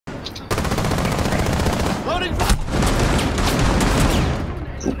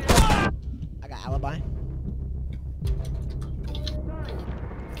buy.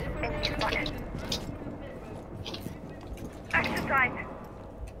 Exercise.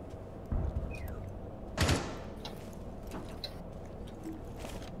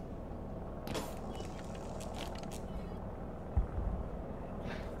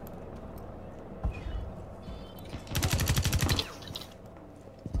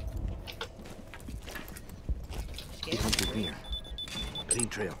 Green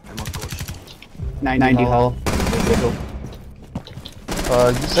trail, I'm on course. 90 hull.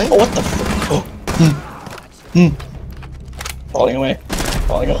 You say? Oh, what the fuck? Falling away.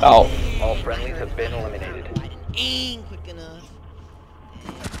 Falling out. All friendlies have been eliminated. I didn't aim quick enough.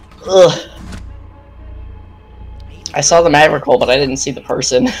 Ugh. I saw the Maverick hole, but I didn't see the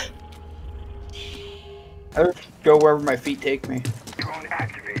person. I just go wherever my feet take me. Drone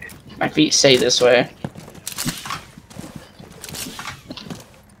activated. My feet say this way.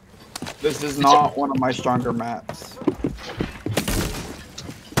 This is not one of my stronger maps.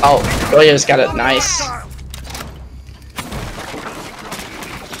 Oh, William's got it nice.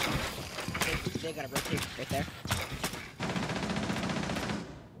 They gotta rotate right there.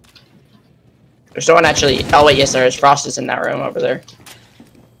 There's no one actually. Oh wait, yes there is. Frost is in that room over there.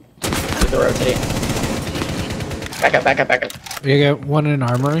 With the rotate. Back up, back up, back up. You got one in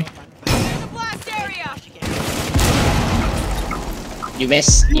armory. You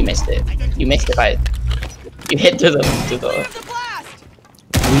missed it. You missed it by. You hit through the.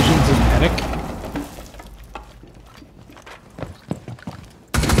 Legion's in attic.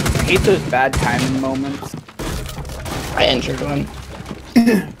 I hate those bad timing moments. I injured one.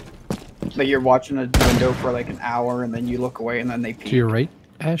 Like you're watching a window for like an hour and then you look away and then they peek. To your right,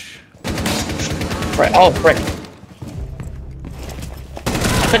 Ash. Right. Oh, frick.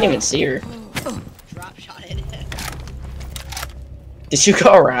 I couldn't even see her. Drop shot it. Did you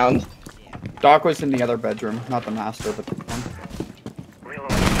go around? Doc was in the other bedroom, not the master, but the one.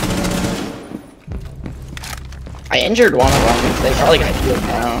 I injured one of them. They probably gonna do it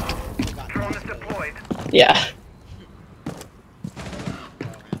now. Drone is deployed. Yeah.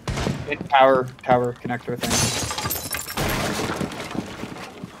 Tower connector thing.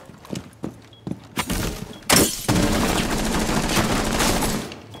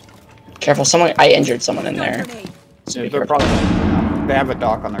 Careful, someone. I injured someone in there. So be They're careful. probably they have a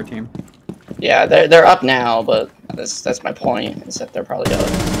Doc on their team. Yeah, they're up now, but that's my point. Is that they're probably up.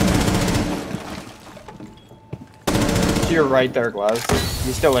 To your right there, Glaz.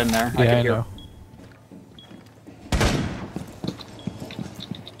 He's still in there. Yeah, can I hear. know.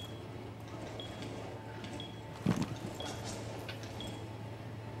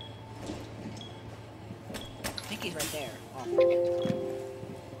 I think he's right there. Oh.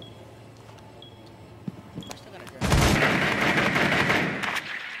 I still got a drone.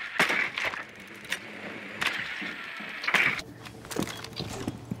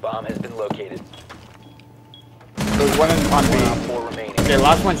 Bomb has been located. There's one on B. 4 remaining. Okay,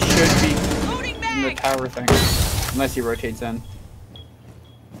 last one should be in the tower thing. Unless he rotates in.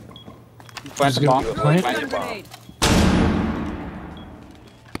 Plant the bomb. Plant? Plant the bomb.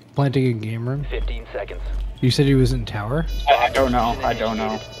 Planting a game room. 15 seconds. You said he was in tower? I don't know. I don't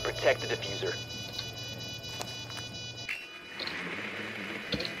know. Protect the diffuser.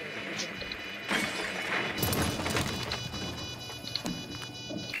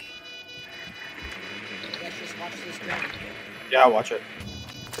 You guys just watch this drone. Yeah, watch it.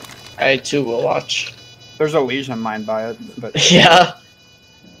 I too will watch. There's a Legion mine by it, but Yeah.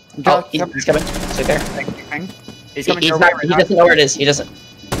 Oh, he's he's coming. He's right there. He's coming your He's way not, right he now. doesn't know where it is. He doesn't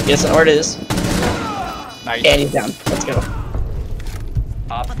know where it is. Nice. And he's down. Let's go.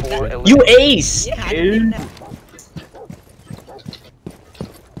 Op 4 You eliminated. ace! Yeah, I didn't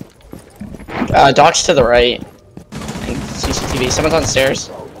know. Doc's to the right. And CCTV. Someone's on the stairs.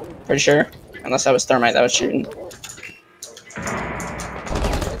 Pretty sure. Unless that was Thermite that was shooting. Do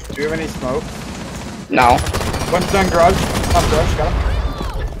you have any smoke? No. One's done garage. Top garage, got him.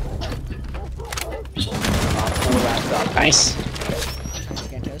 Nice.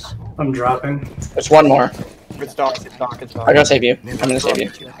 Gantos. I'm dropping. There's one more. It's Doc, it's Doc, it's Doc. I'll go save you. I'm gonna save you.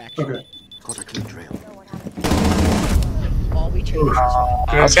 Okay. Got a clean trail. All we chose.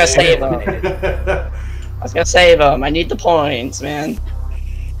 I was gonna save him. I was gonna save him. I need the points, man.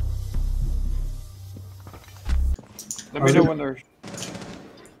 Let me know when they're...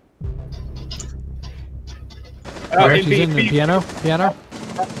 Where? in She's B, in the B. piano? Piano?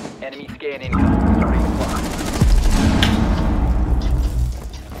 Enemy scan incoming. Starting the clock.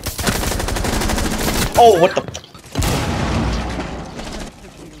 Oh, what the?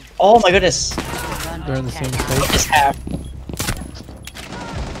 Oh my goodness. They're in the same What place. just happened?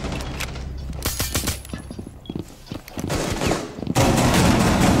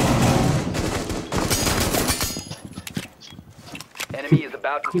 Enemy is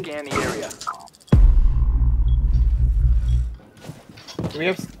about to scan the area.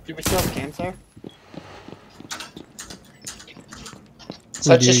 Do we still have cams there?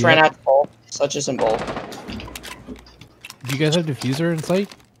 So do just you ran got? out of bowl. Such isn't bowl. Do you guys have diffuser in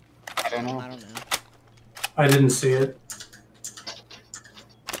sight? I don't know. I don't know. I didn't see it.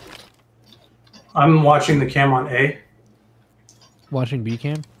 I'm watching the cam on A. Watching B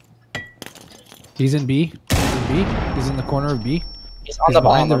cam. He's in B. He's in B. He's in the corner of B. He's on He's the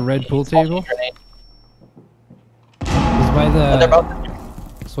behind bomb. the red pool He's holding table. a grenade. He's by Oh, they're the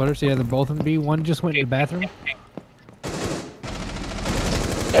both. sweaters. Yeah, they're both in B. One just went to the bathroom.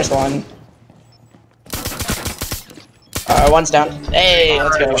 There's one. One's down. Hey,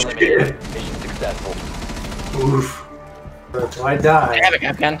 let's go. Eliminated. Mission successful. Oof. But I I die. have a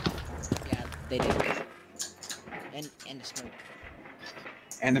cap can. Yeah, they did. And the smoke.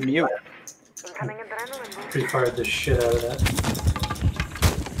 And the mute. Pre-fired the shit out of that.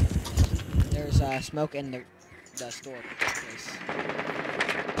 There's smoke in the store place.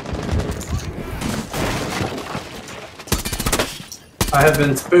 I have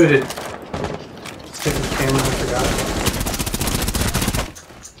been spooted. Stick the camera, I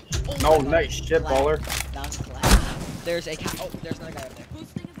forgot. No, nice shit, baller. That was clap. There's a cap. Oh, there's another guy up there.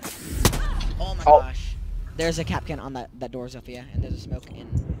 Oh my Oh. gosh. There's a cap can on that door, Zofia, and there's a smoke in.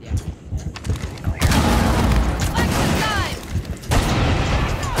 Yeah.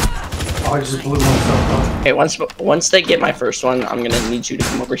 Oh, I just blew myself up. Okay, once they get my first one, I'm gonna need you to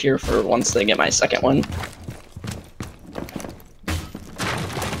come over here for once they get my second one.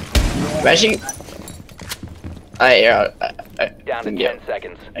 Actually, I Down to can 10 get,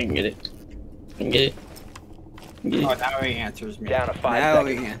 seconds. I can get it. I can get it. I can get Oh, it. now he answers me. Down to 5 Now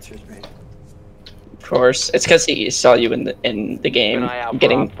seconds. he answers me. Of course, it's because he saw you in the Keep an game, eye out for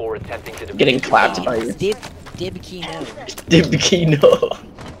getting Op 4 attempting to defuse getting your clapped bomb. by you. Dib Kino. The bikino.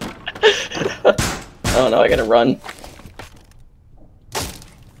 Oh no, I gotta run.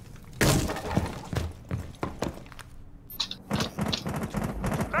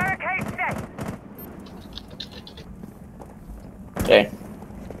 Barricade set. Okay,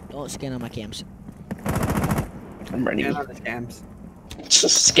 Don't scan on my cams. I'm ready. And on the cams.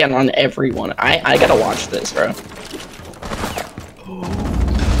 Just scan on everyone. I gotta watch this, bro.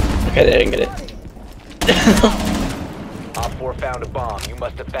 Okay, they didn't get it. Op 4 found a bomb. You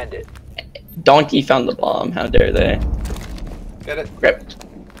must defend it. Donkey found the bomb. How dare they? Get it? Grip.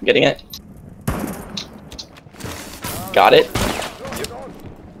 Getting it. Got it.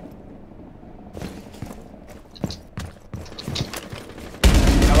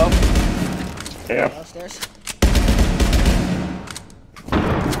 Hello? There you go. Downstairs.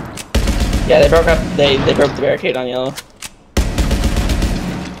 Yeah, they broke up. They broke the barricade on yellow.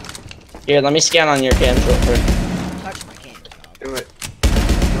 Here, let me scan on your cams real quick. Touch my cam. Do it.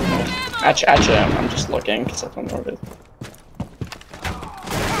 Actually, I'm just looking because I don't know where it is.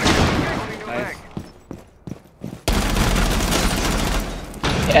 Nice.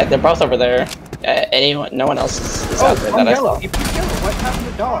 Yeah, they're both over there. Anyone? No one else is out there Oh, that I yellow. saw. You put yellow. What happened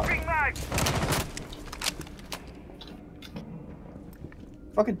to dog? Moving mag.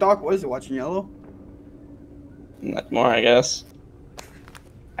 Fucking dog was watching yellow. Not more, I guess.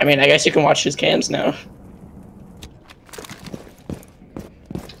 I mean, I guess you can watch his cams now.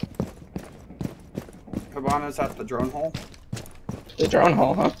 Cabana's at the drone hole. The drone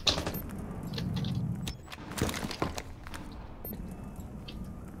hole, huh?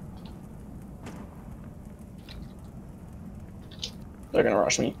 They're gonna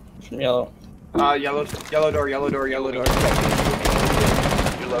rush me from yellow. Yellow door, yellow door, yellow door.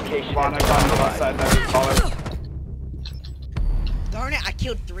 Your location Cabana's is on the left side there, caller. Darn it, I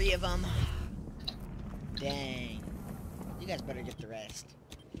killed 3 of them. Dang. You guys better get the rest.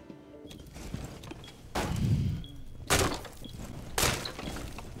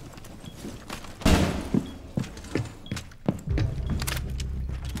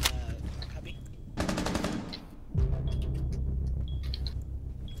 Cubby?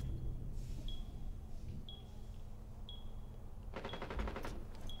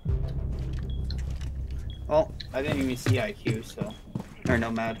 Well, I didn't even see IQ, so. Or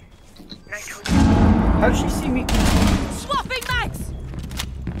Nomad. Nice. How did she see me? Swapping mags!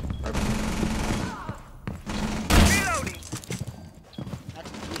 Reloading.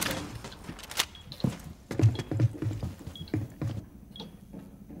 That's weird.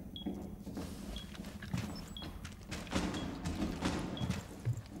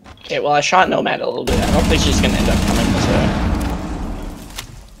 Okay, well, I shot Nomad a little bit. I don't think she's gonna end up coming this way.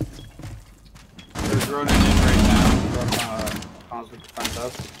 They're droning in right now from Conflict Defense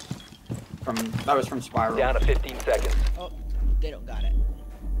us. That was from Spiral. down to 15 seconds. They don't got it.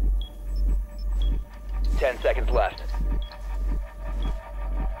 10 seconds left.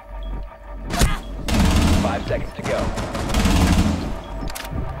 5 seconds to go.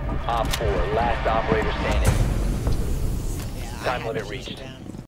 Op 4, last operator standing. Yeah, I Time had limit to chase it reached. down.